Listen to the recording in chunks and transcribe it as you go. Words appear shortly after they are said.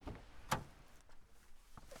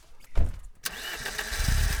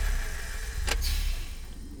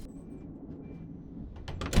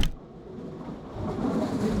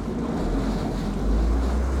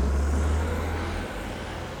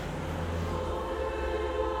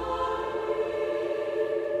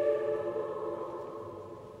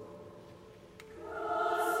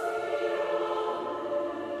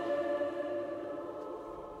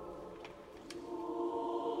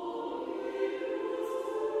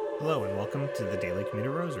Hello and welcome to the Daily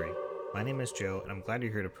Commuter Rosary. My name is Joe and I'm glad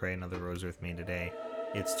you're here to pray another rosary with me today.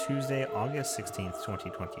 It's Tuesday, August 16th,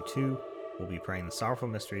 2022. We'll be praying the Sorrowful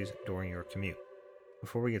Mysteries during your commute.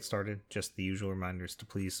 Before we get started, just the usual reminders to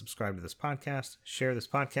please subscribe to this podcast, share this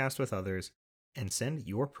podcast with others, and send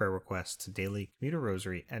your prayer requests to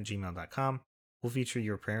dailycommuterrosary@gmail.com. We'll feature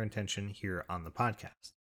your prayer intention here on the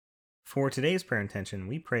podcast. For today's prayer intention,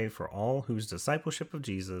 we pray for all whose discipleship of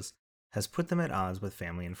Jesus has put them at odds with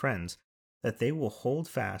family and friends, that they will hold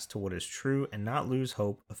fast to what is true and not lose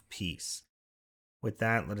hope of peace. With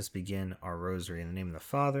that, let us begin our rosary. In the name of the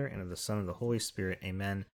Father, and of the Son, and of the Holy Spirit.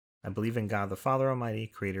 Amen. I believe in God the Father Almighty,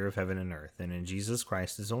 creator of heaven and earth, and in Jesus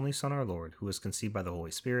Christ, his only Son, our Lord, who was conceived by the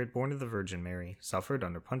Holy Spirit, born of the Virgin Mary, suffered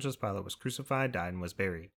under Pontius Pilate, was crucified, died, and was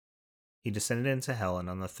buried. He descended into hell, and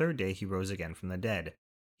on the third day he rose again from the dead.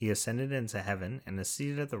 He ascended into heaven, and is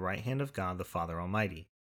seated at the right hand of God the Father Almighty.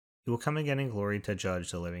 He will come again in glory to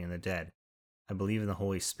judge the living and the dead. I believe in the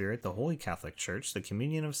Holy Spirit, the Holy Catholic Church, the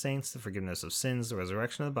communion of saints, the forgiveness of sins, the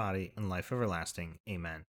resurrection of the body, and life everlasting.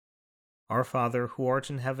 Amen. Our Father, who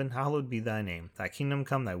art in heaven, hallowed be thy name. Thy kingdom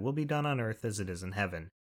come, thy will be done on earth as it is in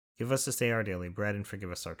heaven. Give us this day our daily bread, and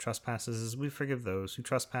forgive us our trespasses as we forgive those who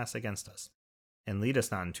trespass against us. And lead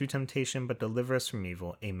us not into temptation, but deliver us from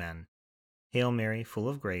evil. Amen. Hail Mary, full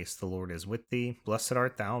of grace, the Lord is with thee. Blessed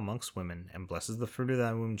art thou amongst women, and blessed is the fruit of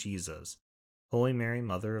thy womb, Jesus. Holy Mary,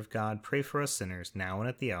 Mother of God, pray for us sinners, now and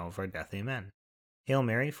at the hour of our death. Amen. Hail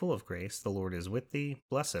Mary, full of grace, the Lord is with thee.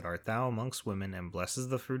 Blessed art thou amongst women, and blessed is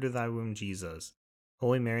the fruit of thy womb, Jesus.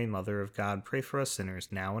 Holy Mary, Mother of God, pray for us sinners,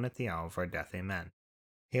 now and at the hour of our death. Amen.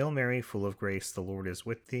 Hail Mary, full of grace, the Lord is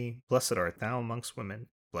with thee. Blessed art thou amongst women,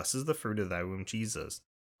 blessed is the fruit of thy womb, Jesus.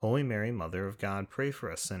 Holy Mary, Mother of God, pray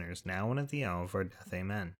for us sinners, now and at the hour of our death.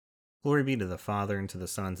 Amen. Glory be to the Father, and to the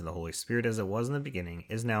Son, and to the Holy Spirit, as it was in the beginning,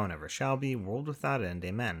 is now, and ever shall be, world without end.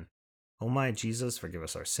 Amen. O my Jesus, forgive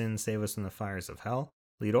us our sins, save us from the fires of hell,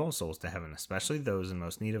 lead all souls to heaven, especially those in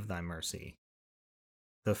most need of thy mercy.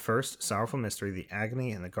 The first sorrowful mystery, the agony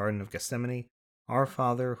in the Garden of Gethsemane. Our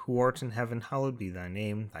Father, who art in heaven, hallowed be thy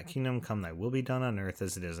name. Thy kingdom come, thy will be done on earth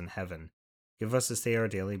as it is in heaven. Give us this day our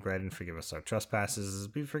daily bread, and forgive us our trespasses, as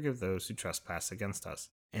we forgive those who trespass against us.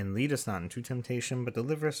 And lead us not into temptation, but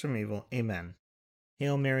deliver us from evil. Amen.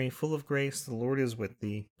 Hail Mary, full of grace, the Lord is with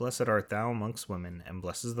thee. Blessed art thou amongst women, and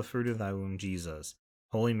blessed is the fruit of thy womb, Jesus.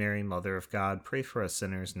 Holy Mary, Mother of God, pray for us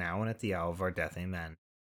sinners, now and at the hour of our death. Amen.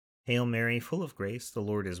 Hail Mary, full of grace, the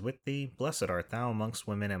Lord is with thee. Blessed art thou amongst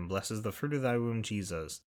women, and blessed is the fruit of thy womb,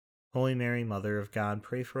 Jesus. Holy Mary, Mother of God,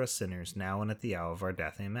 pray for us sinners, now and at the hour of our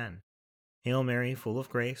death. Amen. Hail Mary, full of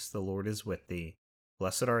grace, the Lord is with thee.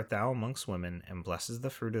 Blessed art thou amongst women, and blessed is the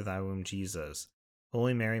fruit of thy womb, Jesus.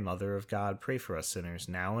 Holy Mary, Mother of God, pray for us sinners,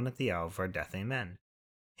 now and at the hour of our death. Amen.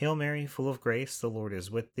 Hail Mary, full of grace, the Lord is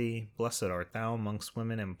with thee. Blessed art thou amongst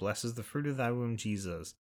women, and blessed is the fruit of thy womb,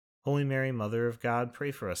 Jesus. Holy Mary, Mother of God, pray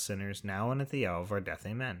for us sinners, now and at the hour of our death.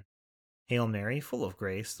 Amen. Hail Mary, full of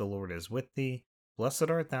grace, the Lord is with thee. Blessed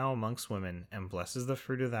art thou amongst women, and blessed is the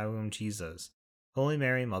fruit of thy womb, Jesus. Holy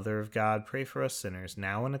Mary, Mother of God, pray for us sinners,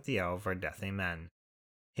 now and at the hour of our death. Amen.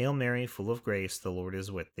 Hail Mary, full of grace, the Lord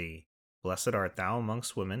is with thee. Blessed art thou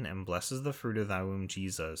amongst women, and blessed is the fruit of thy womb,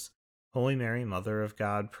 Jesus. Holy Mary, Mother of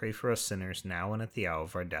God, pray for us sinners, now and at the hour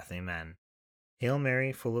of our death. Amen. Hail Mary,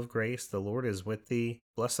 full of grace, the Lord is with thee.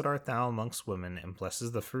 Blessed art thou amongst women, and blessed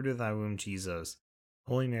is the fruit of thy womb, Jesus.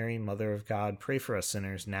 Holy Mary, Mother of God, pray for us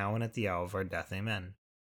sinners, now and at the hour of our death. Amen.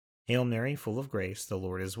 Hail Mary, full of grace, the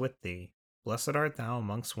Lord is with thee. Blessed art thou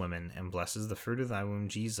amongst women, and blessed is the fruit of thy womb,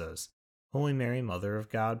 Jesus. Holy Mary, Mother of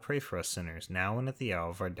God, pray for us sinners, now and at the hour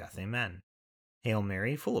of our death. Amen. Hail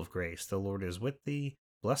Mary, full of grace, the Lord is with thee.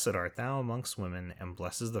 Blessed art thou amongst women, and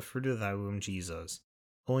blessed is the fruit of thy womb, Jesus.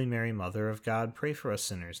 Holy Mary, Mother of God, pray for us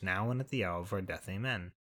sinners, now and at the hour of our death.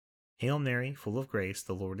 Amen. Hail Mary, full of grace,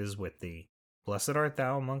 the Lord is with thee. Blessed art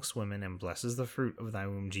thou amongst women, and blessed is the fruit of thy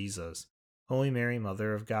womb, Jesus. Holy Mary,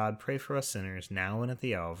 Mother of God, pray for us sinners, now and at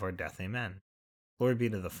the hour of our death. Amen. Glory be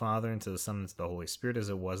to the Father, and to the Son, and to the Holy Spirit, as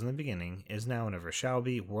it was in the beginning, is now, and ever shall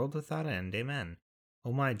be, world without end. Amen.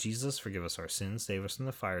 O my Jesus, forgive us our sins, save us from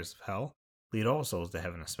the fires of hell, lead all souls to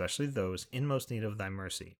heaven, especially those in most need of thy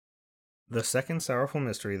mercy. The second sorrowful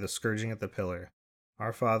mystery, the scourging at the pillar.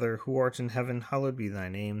 Our Father, who art in heaven, hallowed be thy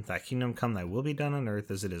name. Thy kingdom come, thy will be done on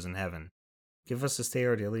earth as it is in heaven. Give us this day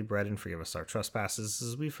our daily bread, and forgive us our trespasses,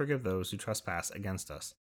 as we forgive those who trespass against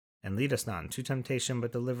us. And lead us not into temptation,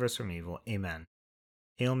 but deliver us from evil. Amen.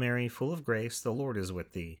 Hail Mary, full of grace, the Lord is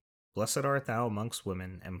with thee. Blessed art thou amongst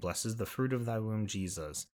women, and blessed is the fruit of thy womb,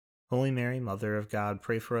 Jesus. Holy Mary, Mother of God,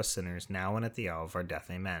 pray for us sinners, now and at the hour of our death.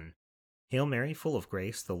 Amen. Hail Mary, full of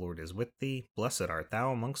grace, the Lord is with thee. Blessed art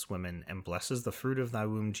thou amongst women, and blessed is the fruit of thy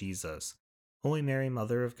womb, Jesus. Holy Mary,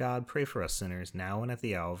 Mother of God, pray for us sinners, now and at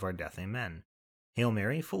the hour of our death. Amen. Hail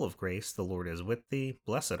Mary, full of grace, the Lord is with thee.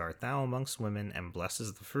 Blessed art thou amongst women, and blessed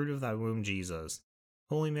is the fruit of thy womb, Jesus.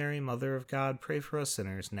 Holy Mary, Mother of God, pray for us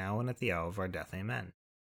sinners, now and at the hour of our death. Amen.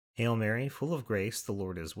 Hail Mary, full of grace, the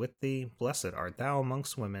Lord is with thee. Blessed art thou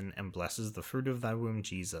amongst women, and blessed is the fruit of thy womb,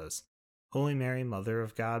 Jesus. Holy Mary, Mother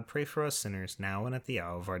of God, pray for us sinners, now and at the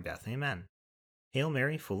hour of our death. Amen. Hail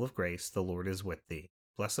Mary, full of grace, the Lord is with thee.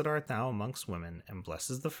 Blessed art thou amongst women, and blessed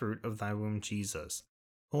is the fruit of thy womb, Jesus.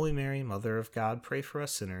 Holy Mary, Mother of God, pray for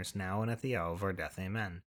us sinners, now and at the hour of our death.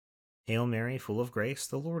 Amen. Hail Mary, full of grace,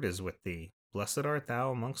 the Lord is with thee. Blessed art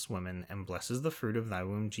thou amongst women, and blessed is the fruit of thy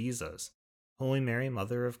womb, Jesus. Holy Mary,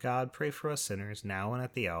 Mother of God, pray for us sinners, now and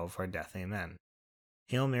at the hour of our death. Amen.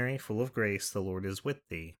 Hail Mary, full of grace, the Lord is with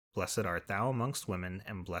thee. Blessed art thou amongst women,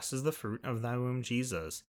 and blessed is the fruit of thy womb,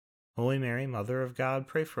 Jesus. Holy Mary, Mother of God,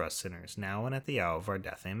 pray for us sinners, now and at the hour of our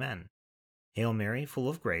death. Amen. Hail Mary, full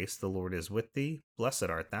of grace, the Lord is with thee. Blessed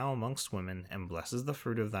art thou amongst women, and blessed is the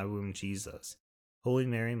fruit of thy womb, Jesus. Holy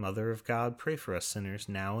Mary, Mother of God, pray for us sinners,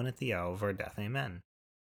 now and at the hour of our death. Amen.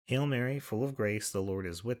 Hail Mary, full of grace, the Lord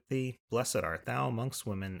is with thee. Blessed art thou amongst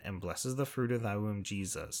women, and blessed is the fruit of thy womb,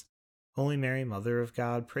 Jesus. Holy Mary, Mother of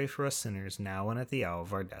God, pray for us sinners, now and at the hour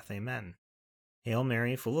of our death. Amen. Hail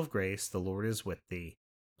Mary, full of grace, the Lord is with thee.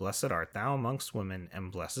 Blessed art thou amongst women,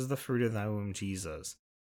 and blessed is the fruit of thy womb, Jesus.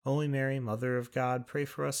 Holy Mary, Mother of God, pray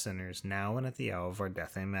for us sinners, now and at the hour of our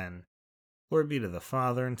death. Amen. Glory be to the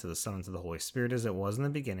Father, and to the Son, and to the Holy Spirit, as it was in the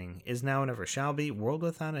beginning, is now, and ever shall be, world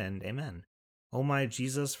without end. Amen. O my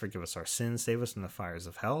Jesus, forgive us our sins, save us from the fires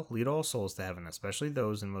of hell, lead all souls to heaven, especially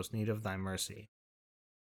those in most need of thy mercy.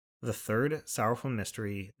 The third sorrowful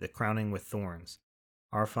mystery, the crowning with thorns.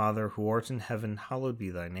 Our Father, who art in heaven, hallowed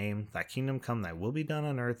be thy name. Thy kingdom come, thy will be done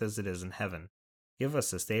on earth as it is in heaven. Give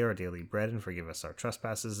us this day our daily bread, and forgive us our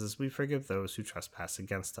trespasses as we forgive those who trespass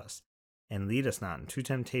against us. And lead us not into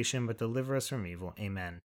temptation, but deliver us from evil.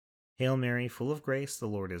 Amen. Hail Mary, full of grace, the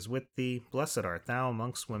Lord is with thee. Blessed art thou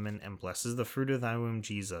amongst women, and blessed is the fruit of thy womb,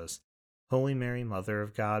 Jesus. Holy Mary, Mother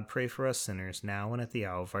of God, pray for us sinners, now and at the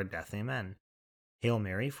hour of our death. Amen. Hail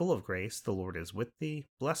Mary, full of grace, the Lord is with thee.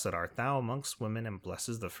 Blessed art thou amongst women, and blessed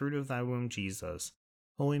is the fruit of thy womb, Jesus.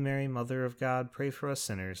 Holy Mary, Mother of God, pray for us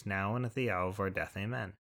sinners, now and at the hour of our death.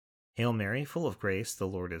 Amen. Hail Mary, full of grace, the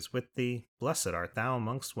Lord is with thee. Blessed art thou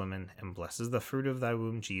amongst women, and blessed is the fruit of thy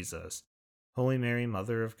womb, Jesus. Holy Mary,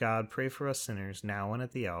 Mother of God, pray for us sinners, now and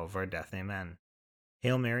at the hour of our death. Amen.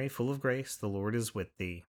 Hail Mary, full of grace, the Lord is with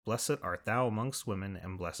thee. Blessed art thou amongst women,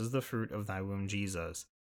 and blessed is the fruit of thy womb, Jesus.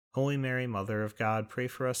 Holy Mary, Mother of God, pray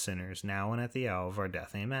for us sinners, now and at the hour of our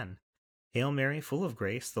death. Amen. Hail Mary, full of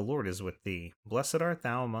grace, the Lord is with thee. Blessed art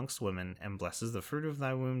thou amongst women, and blessed is the fruit of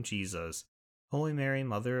thy womb, Jesus. Holy Mary,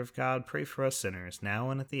 Mother of God, pray for us sinners,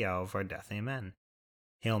 now and at the hour of our death. Amen.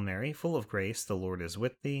 Hail Mary, full of grace, the Lord is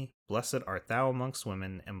with thee. Blessed art thou amongst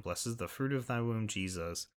women, and blessed is the fruit of thy womb,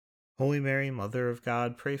 Jesus. Holy Mary, Mother of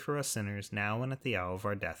God, pray for us sinners, now and at the hour of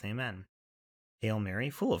our death. Amen. Hail Mary,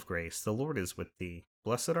 full of grace, the Lord is with thee.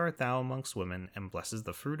 Blessed art thou amongst women, and blessed is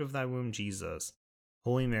the fruit of thy womb, Jesus.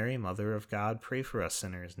 Holy Mary, Mother of God, pray for us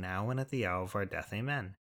sinners, now and at the hour of our death.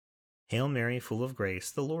 Amen. Hail Mary, full of grace,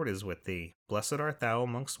 the Lord is with thee. Blessed art thou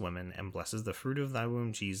amongst women, and blessed is the fruit of thy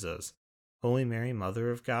womb, Jesus. Holy Mary, Mother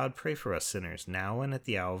of God, pray for us sinners, now and at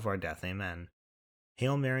the hour of our death. Amen.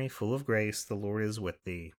 Hail Mary, full of grace, the Lord is with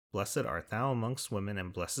thee. Blessed art thou amongst women,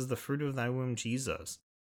 and blessed is the fruit of thy womb, Jesus.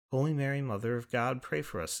 Holy Mary, Mother of God, pray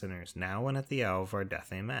for us sinners, now and at the hour of our death.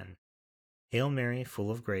 Amen. Hail Mary,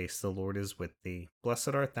 full of grace, the Lord is with thee. Blessed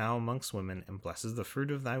art thou amongst women, and blessed is the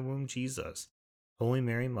fruit of thy womb, Jesus. Holy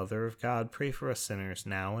Mary, Mother of God, pray for us sinners,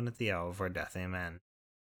 now and at the hour of our death. Amen.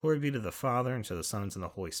 Glory be to the Father, and to the Son, and to the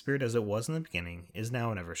Holy Spirit, as it was in the beginning, is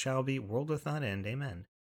now, and ever shall be, world without end. Amen.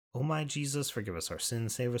 O my Jesus, forgive us our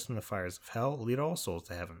sins, save us from the fires of hell, lead all souls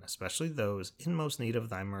to heaven, especially those in most need of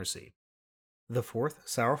thy mercy. The fourth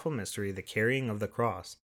sorrowful mystery, the carrying of the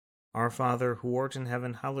cross. Our Father, who art in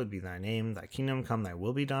heaven, hallowed be thy name. Thy kingdom come, thy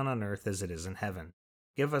will be done on earth as it is in heaven.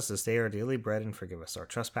 Give us this day our daily bread, and forgive us our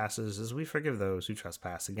trespasses, as we forgive those who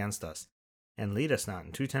trespass against us. And lead us not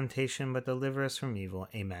into temptation, but deliver us from evil.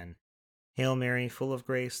 Amen. Hail Mary, full of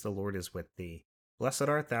grace, the Lord is with thee. Blessed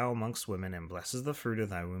art thou amongst women, and blessed is the fruit of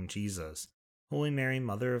thy womb, Jesus. Holy Mary,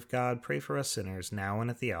 Mother of God, pray for us sinners, now and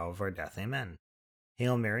at the hour of our death. Amen.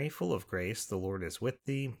 Hail Mary, full of grace, the Lord is with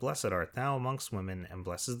thee. Blessed art thou amongst women, and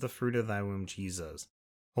blessed is the fruit of thy womb, Jesus.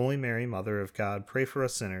 Holy Mary, Mother of God, pray for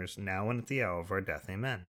us sinners, now and at the hour of our death.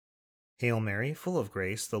 Amen. Hail Mary, full of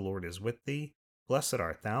grace, the Lord is with thee. Blessed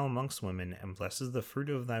art thou amongst women, and blessed is the fruit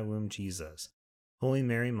of thy womb, Jesus. Holy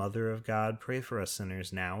Mary, Mother of God, pray for us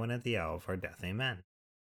sinners now and at the hour of our death. Amen.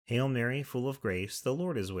 Hail Mary, full of grace, the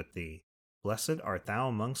Lord is with thee. Blessed art thou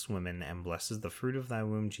amongst women, and blessed is the fruit of thy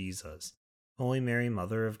womb, Jesus. Holy Mary,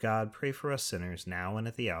 Mother of God, pray for us sinners now and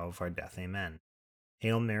at the hour of our death. Amen.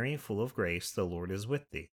 Hail Mary, full of grace, the Lord is with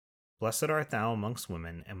thee. Blessed art thou amongst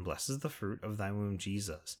women, and blessed is the fruit of thy womb,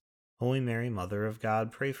 Jesus. Holy Mary, Mother of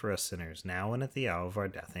God, pray for us sinners now and at the hour of our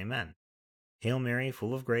death. Amen. Hail Mary,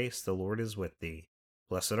 full of grace, the Lord is with thee.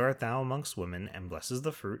 Blessed art thou amongst women, and blessed is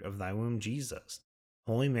the fruit of thy womb, Jesus.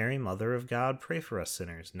 Holy Mary, Mother of God, pray for us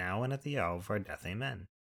sinners now and at the hour of our death. Amen.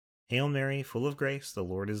 Hail Mary, full of grace, the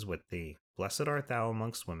Lord is with thee. Blessed art thou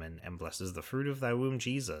amongst women, and blessed is the fruit of thy womb,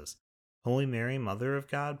 Jesus. Holy Mary, Mother of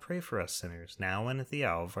God, pray for us sinners now and at the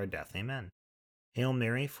hour of our death. Amen. Hail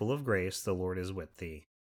Mary, full of grace, the Lord is with thee.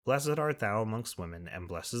 Blessed art thou amongst women, and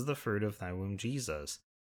blessed is the fruit of thy womb, Jesus.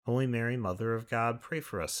 Holy Mary, Mother of God, pray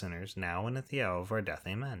for us sinners now and at the hour of our death.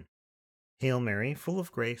 Amen. Hail Mary, full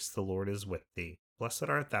of grace, the Lord is with thee. Blessed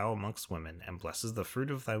art thou amongst women, and blessed is the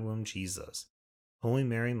fruit of thy womb, Jesus. Holy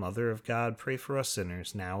Mary, Mother of God, pray for us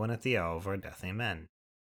sinners now and at the hour of our death. Amen.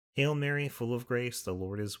 Hail Mary, full of grace, the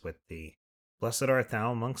Lord is with thee. Blessed art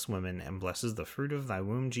thou amongst women, and blessed is the fruit of thy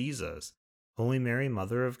womb, Jesus. Holy Mary,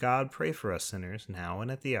 Mother of God, pray for us sinners now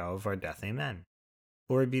and at the hour of our death. Amen.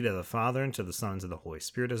 Glory be to the Father, and to the Son, and to the Holy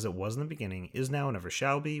Spirit, as it was in the beginning, is now, and ever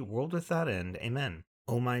shall be, world without end. Amen.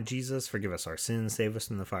 O my Jesus, forgive us our sins, save us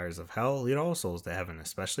from the fires of hell, lead all souls to heaven,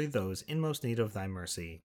 especially those in most need of thy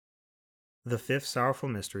mercy. The fifth sorrowful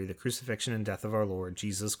mystery, the crucifixion and death of our Lord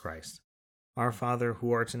Jesus Christ. Our Father,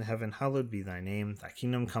 who art in heaven, hallowed be thy name. Thy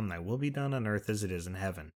kingdom come, thy will be done on earth as it is in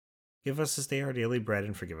heaven. Give us this day our daily bread,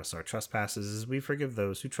 and forgive us our trespasses, as we forgive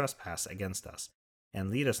those who trespass against us. And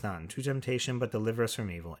lead us not into temptation, but deliver us from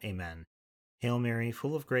evil. Amen. Hail Mary,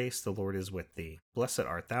 full of grace, the Lord is with thee. Blessed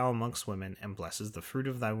art thou amongst women, and blessed is the fruit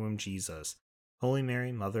of thy womb, Jesus. Holy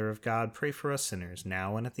Mary, Mother of God, pray for us sinners,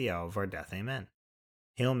 now and at the hour of our death. Amen.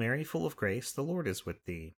 Hail Mary, full of grace, the Lord is with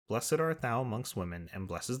thee. Blessed art thou amongst women, and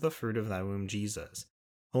blessed is the fruit of thy womb, Jesus.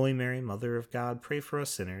 Holy Mary, Mother of God, pray for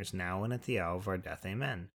us sinners, now and at the hour of our death.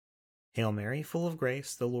 Amen. Hail Mary, full of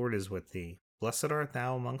grace, the Lord is with thee. Blessed art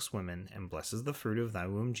thou amongst women, and blessed is the fruit of thy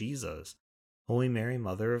womb, Jesus. Holy Mary,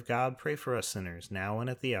 Mother of God, pray for us sinners, now and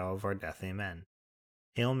at the hour of our death. Amen.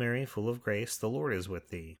 Hail Mary, full of grace, the Lord is with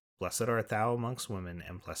thee. Blessed art thou amongst women,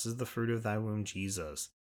 and blessed is the fruit of thy womb, Jesus.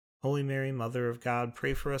 Holy Mary, Mother of God,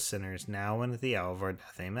 pray for us sinners, now and at the hour of our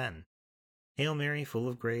death. Amen. Hail Mary, full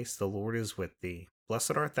of grace, the Lord is with thee.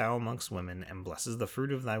 Blessed art thou amongst women, and blessed is the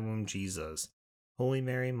fruit of thy womb, Jesus. Holy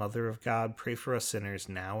Mary, Mother of God, pray for us sinners,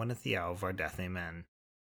 now and at the hour of our death. Amen.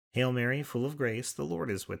 Hail Mary, full of grace, the Lord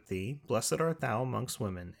is with thee. Blessed art thou amongst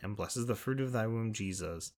women, and blessed is the fruit of thy womb,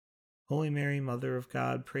 Jesus. Holy Mary, Mother of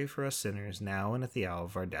God, pray for us sinners, now and at the hour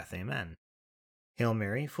of our death. Amen. Hail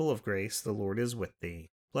Mary, full of grace, the Lord is with thee.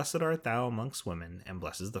 Blessed art thou amongst women, and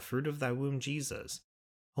blessed is the fruit of thy womb, Jesus.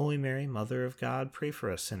 Holy Mary, Mother of God, pray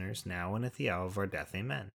for us sinners, now and at the hour of our death.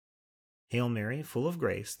 Amen. Hail Mary, full of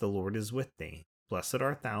grace, the Lord is with thee. Blessed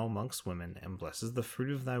art thou amongst women, and blessed is the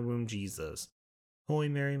fruit of thy womb, Jesus. Holy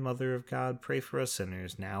Mary, Mother of God, pray for us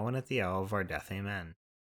sinners, now and at the hour of our death. Amen.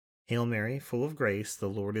 Hail Mary, full of grace, the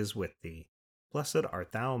Lord is with thee. Blessed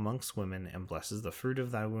art thou amongst women, and blessed is the fruit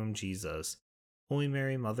of thy womb, Jesus. Holy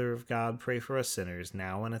Mary, Mother of God, pray for us sinners,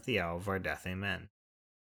 now and at the hour of our death. Amen.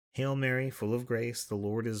 Hail Mary, full of grace, the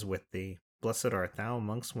Lord is with thee. Blessed art thou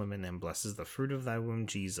amongst women, and blessed is the fruit of thy womb,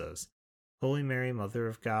 Jesus. Holy Mary, Mother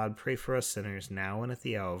of God, pray for us sinners, now and at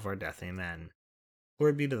the hour of our death. Amen.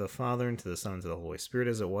 Glory be to the Father, and to the Son, and to the Holy Spirit,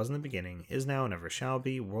 as it was in the beginning, is now, and ever shall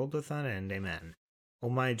be, world without end. Amen. O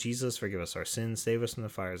my Jesus, forgive us our sins, save us from the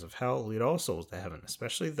fires of hell, lead all souls to heaven,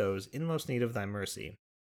 especially those in most need of thy mercy.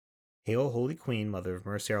 Hail, Holy Queen, Mother of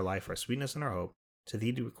mercy, our life, our sweetness, and our hope. To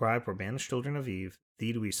thee do we cry, poor banished children of Eve.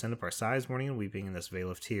 Thee do we send up our sighs, mourning and weeping in this vale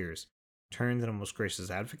of tears. Turn, then, O most gracious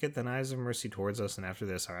Advocate, thine eyes of mercy towards us, and after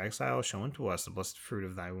this our exile, show unto us the blessed fruit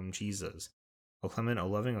of thy womb, Jesus. O clement, O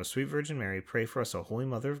loving, O sweet Virgin Mary, pray for us, O Holy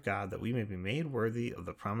Mother of God, that we may be made worthy of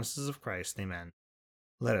the promises of Christ. Amen.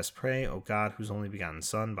 Let us pray, O God, whose only begotten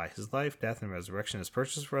Son, by his life, death, and resurrection, has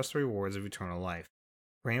purchased for us the rewards of eternal life.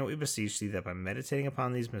 Grant, we beseech thee, that by meditating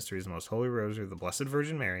upon these mysteries of the most holy rosary of the Blessed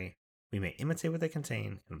Virgin Mary, we may imitate what they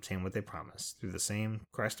contain and obtain what they promise. Through the same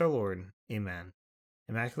Christ our Lord. Amen.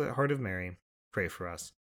 Immaculate Heart of Mary, pray for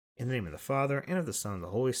us. In the name of the Father, and of the Son, and of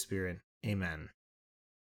the Holy Spirit. Amen.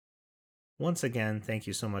 Once again, thank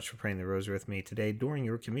you so much for praying the rosary with me today during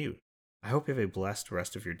your commute. I hope you have a blessed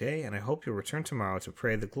rest of your day, and I hope you'll return tomorrow to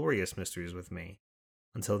pray the glorious mysteries with me.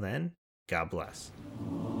 Until then, God bless.